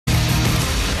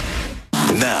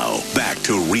Now, back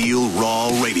to Real Raw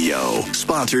Radio.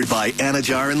 Sponsored by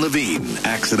Anajar and Levine,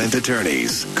 Accident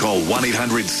Attorneys. Call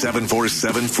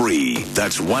 1-800-747-FREE.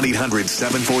 That's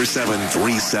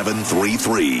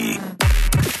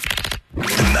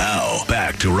 1-800-747-3733. Now,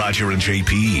 back to Roger and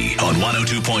JP on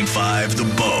 102.5 The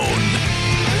Bone.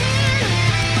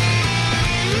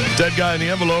 Dead guy in the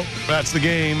envelope. That's the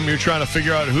game. You're trying to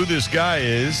figure out who this guy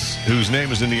is, whose name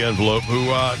is in the envelope, who,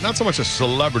 not so much a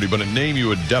celebrity, but a name you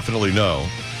would definitely know.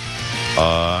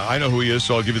 I know who he is,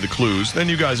 so I'll give you the clues. Then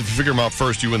you guys, if you figure him out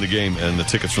first, you win the game and the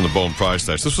tickets from the Bone Prize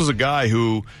Test. This was a guy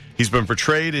who, he's been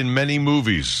portrayed in many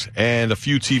movies and a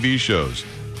few TV shows.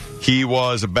 He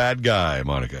was a bad guy,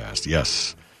 Monica asked.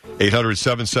 Yes.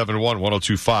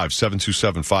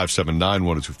 800-771-1025,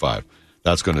 727-579-1025.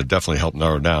 That's going to definitely help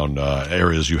narrow down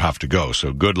areas you have to go.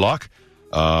 So good luck.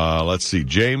 Let's see.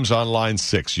 James on line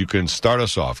 6. You can start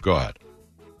us off. Go ahead.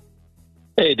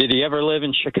 Hey, did he ever live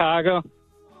in Chicago?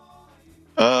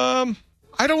 I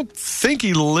don't think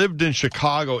he lived in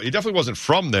Chicago. He definitely wasn't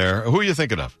from there. Who are you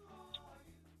thinking of?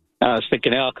 I was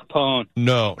thinking Al Capone.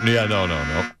 No. Yeah, no.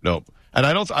 And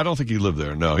I don't think he lived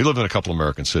there. No, he lived in a couple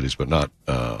American cities, but not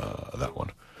that one.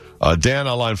 Dan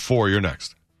on line 4. You're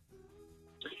next.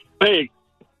 Hey,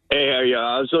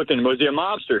 I was looking. Was he a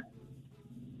mobster?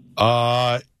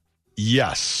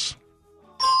 Yes.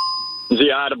 Is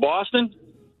he out of Boston?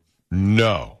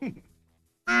 No.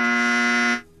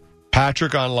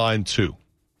 Patrick on line 2.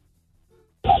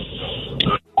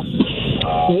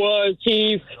 Was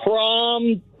he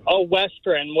from a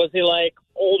Western? Was he like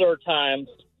older times?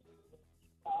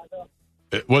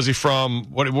 Was he from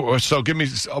what? So give me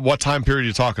what time period are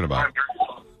you talking about?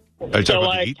 So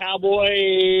like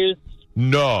Cowboys?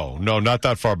 No, not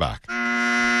that far back.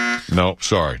 No,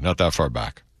 sorry, not that far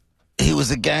back. He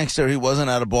was a gangster. He wasn't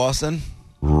out of Boston?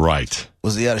 Right.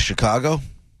 Was he out of Chicago?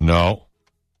 No.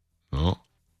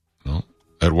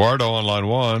 Eduardo on line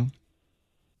 1.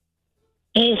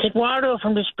 Hey, it's Eduardo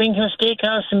from the Spring Hill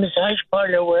Steakhouse and Massage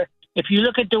Parlor, where if you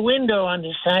look at the window on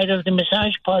the side of the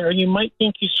massage parlor, you might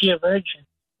think you see a virgin.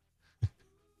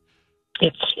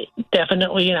 It's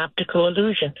definitely an optical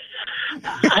illusion.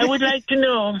 I would like to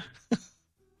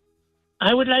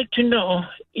know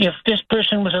if this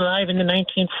person was alive in the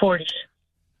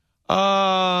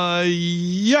 1940s.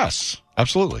 Yes,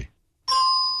 absolutely.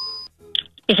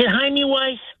 Is it Jaime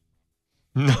Weiss?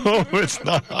 No, it's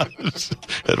not.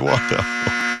 Eduardo.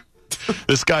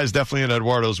 This guy's definitely in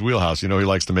Eduardo's wheelhouse. You know, he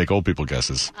likes to make old people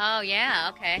guesses. Oh,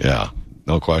 yeah, okay. Yeah,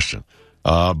 no question.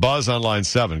 Buzz on line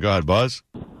 7. Go ahead, Buzz.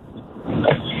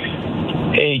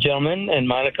 Hey, gentlemen, and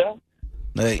Monica.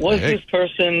 Hey. Was this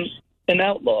person an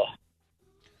outlaw?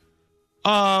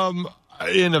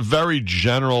 In a very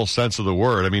general sense of the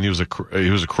word. I mean, he was a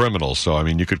criminal, so I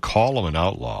mean, you could call him an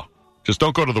outlaw. Just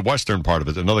don't go to the western part of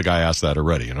it. Another guy asked that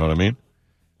already. You know what I mean?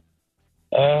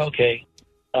 Okay.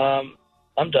 I'm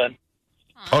done.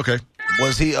 Okay.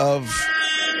 Was he of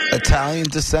Italian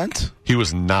descent? He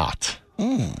was not.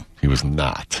 He was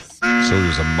not. So he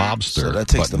was a mobster, so that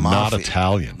takes but the mafia, not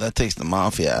Italian. That takes the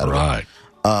mafia out of it. Right.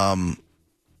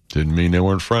 Didn't mean they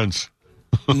weren't friends.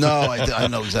 No, I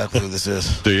know exactly who this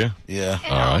is. Do you? Yeah.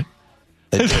 All right.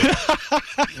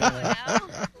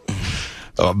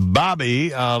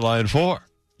 Bobby, line 4.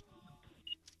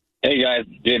 Hey, guys,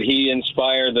 did he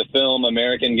inspire the film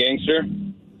American Gangster?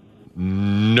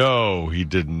 No, he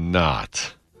did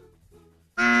not.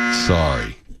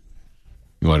 Sorry.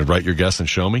 You want to write your guess and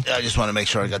show me? I just want to make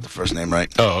sure I got the first name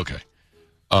right. Oh, okay.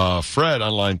 Fred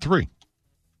on line 3.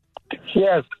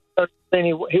 Yes.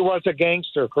 He was a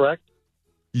gangster, correct?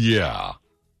 Yeah.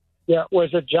 Yeah.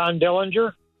 Was it John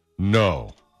Dillinger?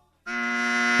 No.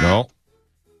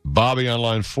 Bobby on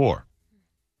line 4.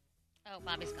 Oh,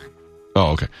 Bobby's gone.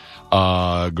 Oh, okay.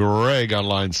 Greg on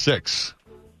line 6.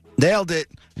 Nailed it.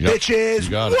 Yep. Bitches. You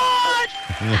got what?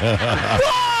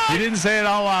 What? He didn't say it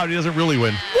out loud. He doesn't really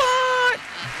win. What?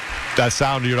 That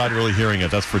sound, you're not really hearing it.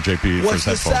 That's for JP for his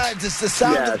headphones. It's the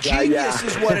sound of genius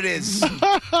is what it is. Go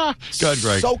ahead,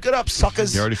 Greg. Soak it up,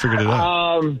 suckers. You already figured it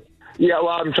out. Yeah,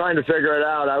 well, I'm trying to figure it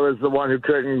out. I was the one who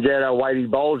couldn't get a Whitey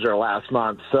Bulger last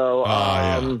month. So,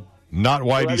 yeah. Not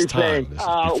Whitey's time. This is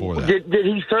before that. Did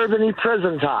he serve any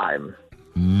prison time?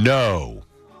 No,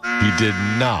 he did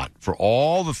not. For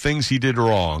all the things he did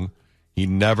wrong, he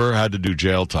never had to do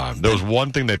jail time. There was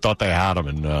one thing they thought they had him,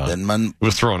 and it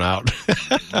was thrown out.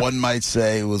 One might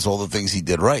say it was all the things he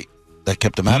did right that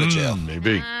kept him out of jail.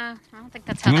 Maybe. I don't think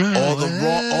that's how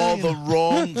that all the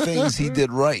wrong things he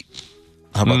did right.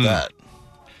 How about that?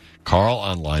 Carl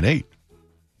on line 8.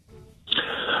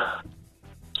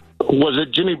 Was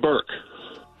it Jimmy Burke?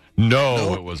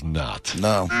 No, it was not.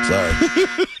 No, sorry.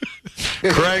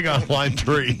 Craig on line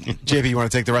 3. JP, you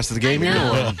want to take the rest of the game here?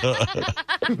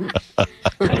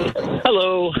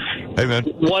 Hello. Hey, man.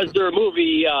 Was there a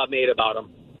movie made about him?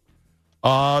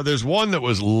 There's one that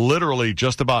was literally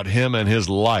just about him and his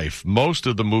life. Most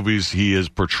of the movies he is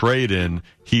portrayed in,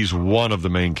 he's one of the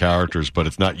main characters, but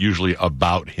it's not usually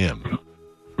about him.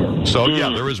 So, yeah,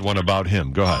 there is one about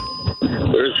him. Go ahead.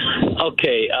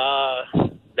 Okay,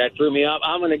 that threw me off.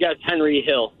 I'm going to guess Henry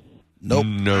Hill. Nope.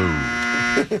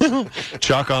 No.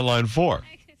 Chuck on line 4.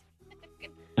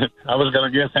 I was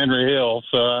going to guess Henry Hill,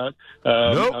 so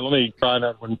Nope. let me try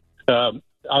that one.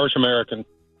 Irish American.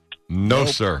 No,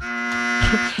 sir.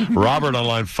 Robert on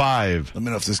line 5. Let me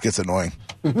know if this gets annoying.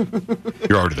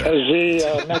 You're already there. Is he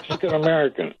Mexican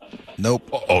American? Nope.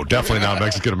 Oh, definitely not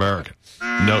Mexican American.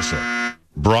 No, sir.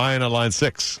 Brian on line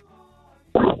 6.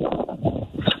 What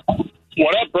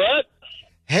up, Brett?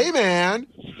 Hey, man.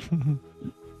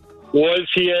 Was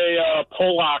he a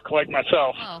Polak like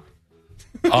myself? Oh.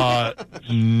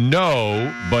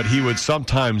 No, but he would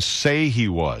sometimes say he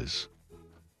was.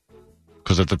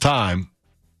 Because at the time,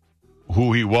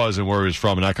 who he was and where he was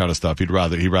from and that kind of stuff, he'd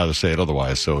rather say it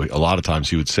otherwise. So a lot of times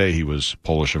he would say he was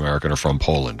Polish American or from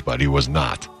Poland, but he was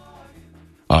not.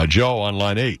 Joe on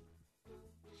line 8.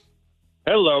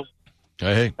 Hello.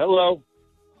 Hey. Hello.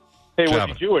 Hey, was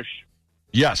Chapman. he Jewish?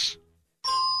 Yes.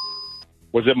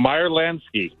 Was it Meyer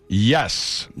Lansky?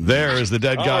 Yes. There is the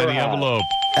dead guy in the envelope.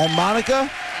 And Monica,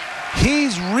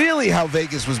 he's really how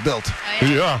Vegas was built. Oh,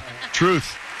 Yeah.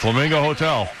 Truth. Flamingo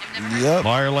Hotel. Yep.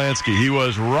 Meyer Lansky. He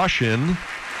was Russian,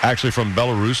 actually from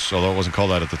Belarus, although it wasn't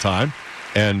called that at the time,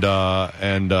 and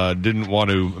didn't want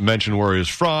to mention where he was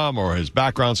from or his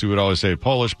background, so he would always say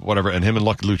Polish, whatever. And him and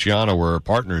Lucky Luciano were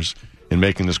partners in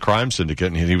making this crime syndicate,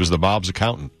 and he was the mob's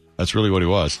accountant. That's really what he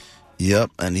was.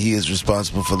 Yep, and he is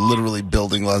responsible for literally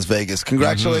building Las Vegas.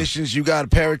 Congratulations, you got a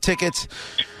pair of tickets.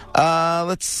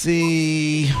 Let's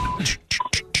see.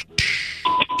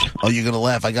 Oh, you're going to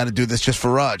laugh. I got to do this just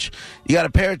for Raj. You got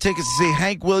a pair of tickets to see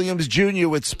Hank Williams Jr.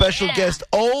 with special guest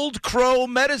Old Crow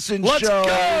Medicine Let's Show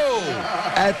go!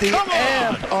 at the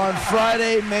Amp on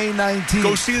Friday, May 19th.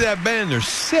 Go see that band. They're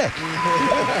sick.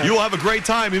 You'll have a great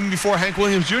time even before Hank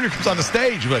Williams Jr. comes on the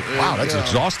stage. You're like, wow, that's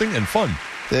exhausting and fun.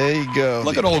 There you go.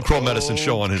 Look at Old Crow Medicine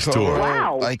Show on his tour.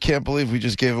 Wow. I can't believe we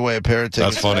just gave away a pair of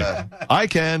tickets. That's funny. I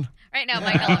can. Right now,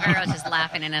 Michael O'Hara's just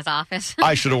laughing in his office.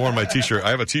 I should have worn my T-shirt.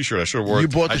 I have a T-shirt. I should have worn it. You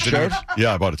bought the shirt?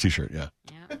 Yeah, I bought a T-shirt, yeah.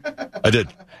 I did.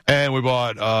 And we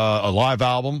bought a live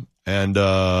album, and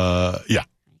it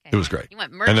was great. You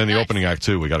went and then the merchandise. opening act,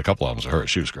 too. We got a couple albums of her.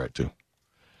 She was great, too.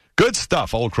 Good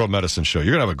stuff, Old Crow Medicine Show.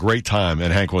 You're going to have a great time,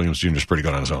 and Hank Williams Jr. is pretty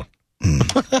good on his own.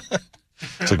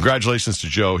 So congratulations to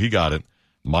Joe. He got it.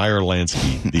 Meyer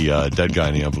Lansky, the dead guy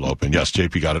in the envelope. And yes,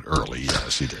 JP got it early.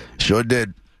 Yes, he did. Sure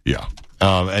did. Yeah.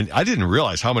 And I didn't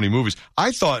realize how many movies.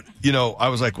 I thought, I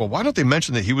was like, well, why don't they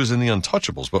mention that he was in The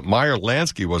Untouchables? But Meyer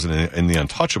Lansky wasn't in The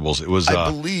Untouchables. It was.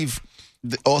 I believe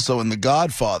also in The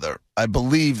Godfather, I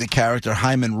believe the character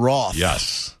Hyman Roth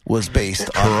was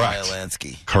based on Meyer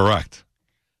Lansky. Correct.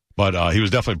 But he was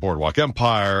definitely Boardwalk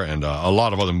Empire and a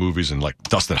lot of other movies. And like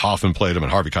Dustin Hoffman played him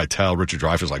and Harvey Keitel, Richard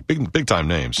Dreyfuss, like big time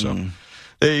names. So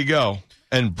there you go.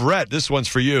 And Brett, this one's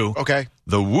for you. Okay.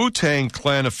 The Wu-Tang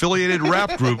Clan affiliated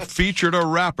rap group featured a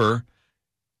rapper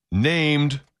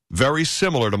named very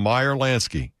similar to Meyer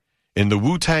Lansky. In the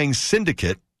Wu-Tang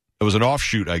Syndicate, it was an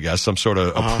offshoot, I guess, some sort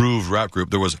of approved rap group.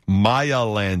 There was Maya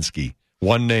Lansky.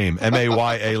 One name,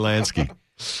 M-A-Y-A Lansky.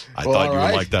 I thought you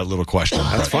would like that little question.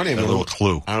 That's funny. That little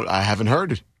clue. I haven't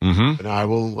heard it. Mm-hmm. And I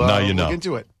will now you know. look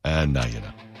into it. And now you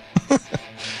know.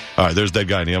 All right, there's Dead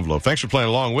Guy in the Envelope. Thanks for playing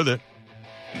along with it.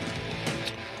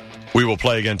 We will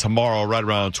play again tomorrow right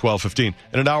around 12:15.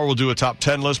 In an hour, we'll do a top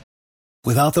 10 list.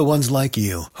 Without the ones like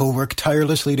you, who work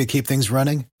tirelessly to keep things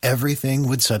running, everything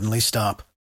would suddenly stop.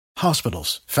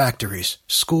 Hospitals, factories,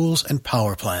 schools, and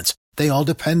power plants, they all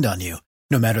depend on you.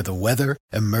 No matter the weather,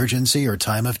 emergency, or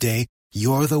time of day,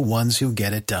 you're the ones who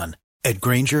get it done. At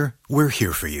Grainger, we're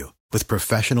here for you with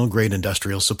professional-grade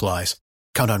industrial supplies.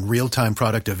 Count on real-time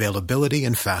product availability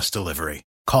and fast delivery.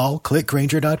 Call, click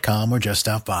Grainger.com, or just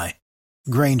stop by.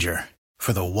 Grainger,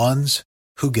 for the ones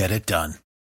who get it done.